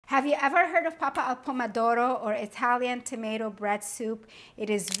Have you ever heard of Pappa al Pomodoro or Italian tomato bread soup? It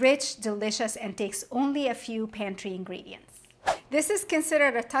is rich, delicious, and takes only a few pantry ingredients. This is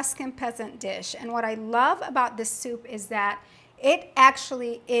considered a Tuscan peasant dish, and what I love about this soup is that it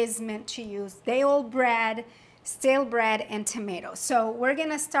actually is meant to use day-old bread, stale bread, and tomatoes. So we're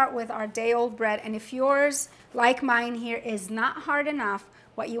gonna start with our day-old bread, and if yours, like mine here, is not hard enough,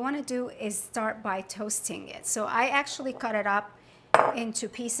 what you wanna do is start by toasting it. So I actually cut it up into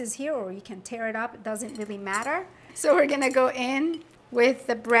pieces here, or you can tear it up, it doesn't really matter. So we're gonna go in with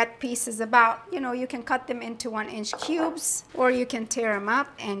the bread pieces about, you can cut them into 1-inch cubes, or you can tear them up,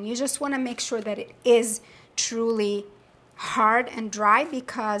 and you just wanna make sure that it is truly hard and dry,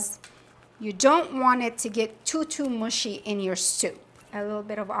 because you don't want it to get too mushy in your stew. A little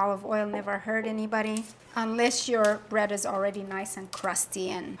bit of olive oil never hurt anybody, unless your bread is already nice and crusty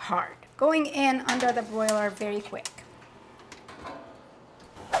and hard. Going in under the broiler very quick.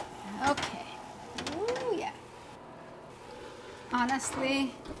 Okay. Ooh, yeah.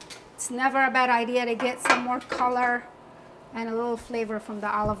 Honestly, it's never a bad idea to get some more color and a little flavor from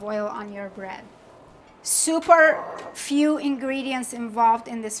the olive oil on your bread. Super few ingredients involved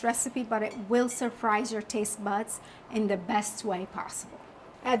in this recipe, but it will surprise your taste buds in the best way possible.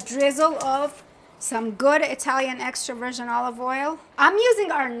 A drizzle of some good Italian extra virgin olive oil. I'm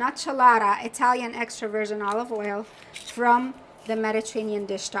using our Nocciolara Italian extra virgin olive oil from the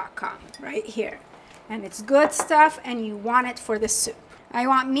MediterraneanDish.com right here. And it's good stuff, and you want it for the soup. I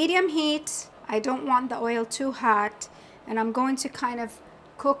want medium heat. I don't want the oil too hot. And I'm going to kind of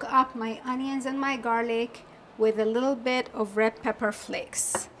cook up my onions and my garlic with a little bit of red pepper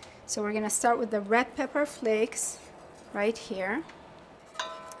flakes. So we're gonna start with the red pepper flakes right here.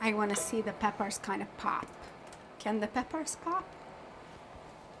 I wanna see the peppers kind of pop. Can the peppers pop?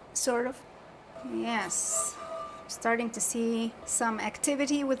 Sort of. Yes. Starting to see some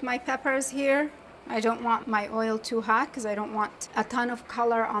activity with my peppers here. I don't want my oil too hot because I don't want a ton of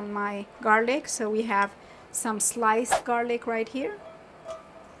color on my garlic. So we have some sliced garlic right here.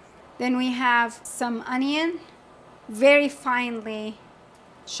 Then we have some onion, very finely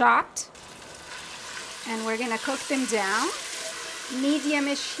chopped. And we're gonna cook them down.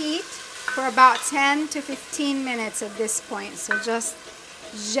 Medium-ish heat for about 10 to 15 minutes at this point. So just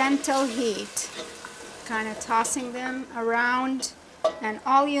gentle heat. Kind of tossing them around, and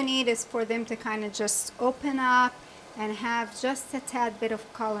all you need is for them to kind of just open up and have just a tad bit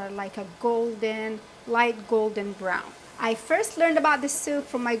of color, like a light golden brown. I first learned about this soup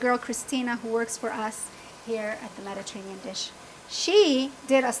from my girl Christina, who works for us here at the Mediterranean Dish. She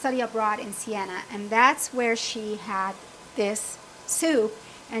did a study abroad in Siena, and that's where she had this soup,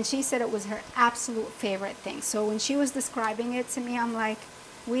 and she said it was her absolute favorite thing. So when she was describing it to me, I'm like,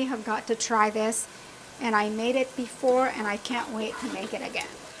 we have got to try this. And I made it before, and I can't wait to make it again.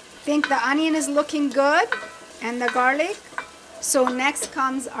 Think the onion is looking good, and the garlic. So next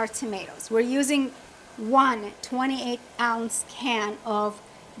comes our tomatoes. We're using one 28-ounce can of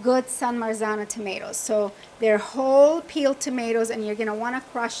good San Marzano tomatoes. So they're whole peeled tomatoes, and you're gonna wanna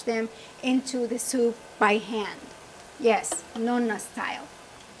crush them into the soup by hand. Yes, nonna style.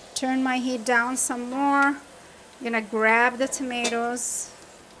 Turn my heat down some more. I'm gonna grab the tomatoes,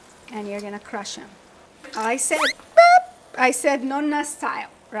 and you're gonna crush them. I said nonna style,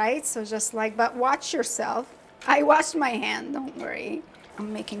 right? So just like, but watch yourself. I washed my hand, don't worry.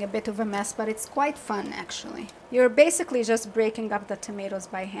 I'm making a bit of a mess, but it's quite fun actually. You're basically just breaking up the tomatoes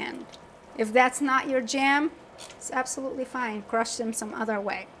by hand. If that's not your jam, it's absolutely fine. Crush them some other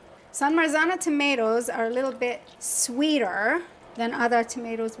way. San Marzano tomatoes are a little bit sweeter than other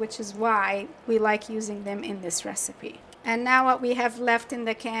tomatoes, which is why we like using them in this recipe. And now what we have left in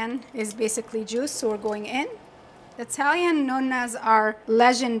the can is basically juice, so we're going in. Italian nonnas are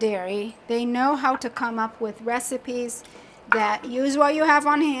legendary. They know how to come up with recipes that use what you have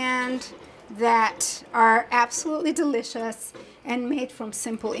on hand, that are absolutely delicious, and made from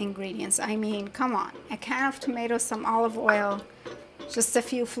simple ingredients. I mean, come on, a can of tomatoes, some olive oil, just a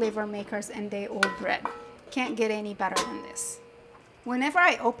few flavor makers, and day-old bread. Can't get any better than this. Whenever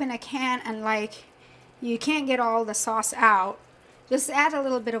I open a can and you can't get all the sauce out, just add a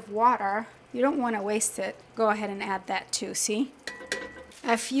little bit of water. You don't want to waste it. Go ahead and add that too, see?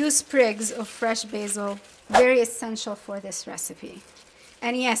 A few sprigs of fresh basil, very essential for this recipe.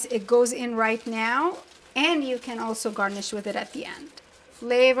 And yes, it goes in right now, and you can also garnish with it at the end.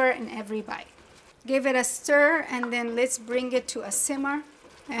 Flavor in every bite. Give it a stir, and then let's bring it to a simmer,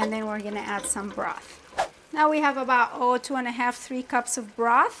 and then we're gonna add some broth. Now we have about 2.5, 3 cups of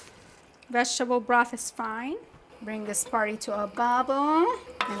broth. Vegetable broth is fine. Bring this party to a bubble,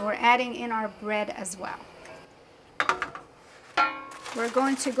 and we're adding in our bread as well. We're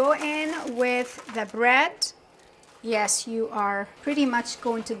going to go in with the bread. Yes, you are pretty much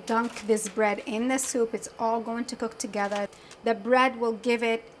going to dunk this bread in the soup. It's all going to cook together. The bread will give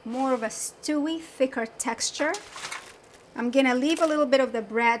it more of a stewy, thicker texture. I'm gonna leave a little bit of the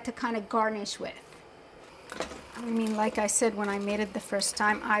bread to kind of garnish with. I mean, like I said, when I made it the first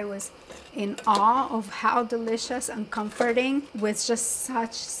time, I was in awe of how delicious and comforting with just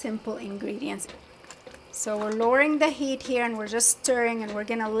such simple ingredients. So we're lowering the heat here and we're just stirring, and we're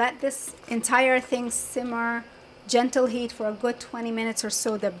gonna let this entire thing simmer, gentle heat for a good 20 minutes or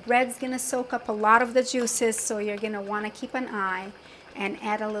so. The bread's gonna soak up a lot of the juices, so you're gonna wanna keep an eye and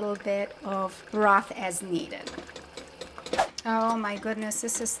add a little bit of broth as needed. Oh my goodness,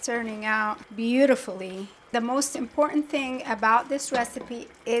 this is turning out beautifully. The most important thing about this recipe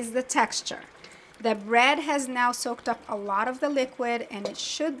is the texture. The bread has now soaked up a lot of the liquid, and it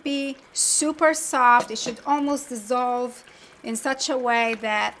should be super soft. It should almost dissolve in such a way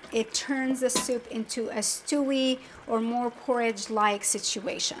that it turns the soup into a stewy or more porridge-like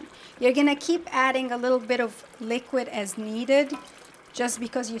situation. You're gonna keep adding a little bit of liquid as needed, just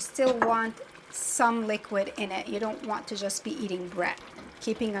because you still want some liquid in it. You don't want to just be eating bread,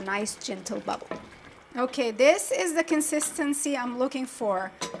 keeping a nice gentle bubble. Okay, this is the consistency I'm looking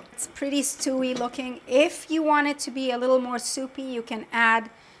for. It's pretty stewy looking. If you want it to be a little more soupy, you can add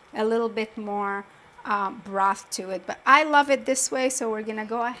a little bit more broth to it, but I love it this way, so we're gonna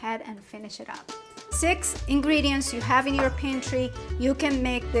go ahead and finish it up. 6 ingredients you have in your pantry. You can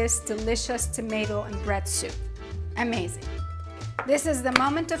make this delicious tomato and bread soup. Amazing. This is the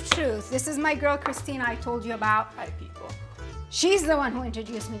moment of truth. This is my girl Christina I told you about. Hi people. She's the one who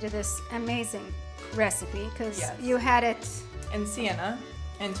introduced me to this amazing recipe, because Yes. you had it In Siena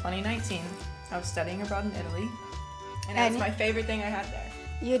in 2019, I was studying abroad in Italy, and it was my favorite thing I had there.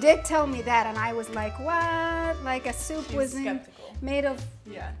 You did tell me that, and I was like, what? Like a soup She was was skeptical. made of,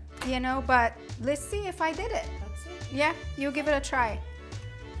 Yeah. you know, but let's see if I did it. That's it. Yeah, you give it a try.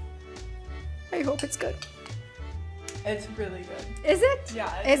 I hope it's good. It's really good. Is it?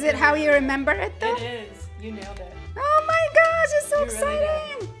 Yeah. Is it how you remember it though? It is. You nailed it. Oh my gosh, it's so You really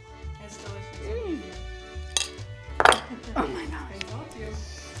exciting. did. It's delicious. Oh my gosh. I told you.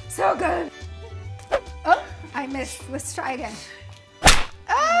 So good. Oh, I missed. Let's try again.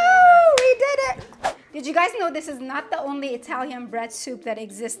 Oh, we did it. Did you guys know this is not the only Italian bread soup that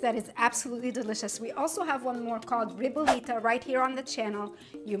exists that is absolutely delicious? We also have one more called ribollita right here on the channel.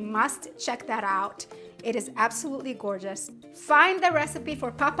 You must check that out. It is absolutely gorgeous. Find the recipe for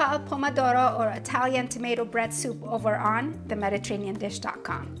Pappa al Pomodoro or Italian tomato bread soup over on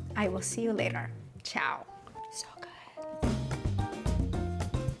themediterraneandish.com. I will see you later. Ciao.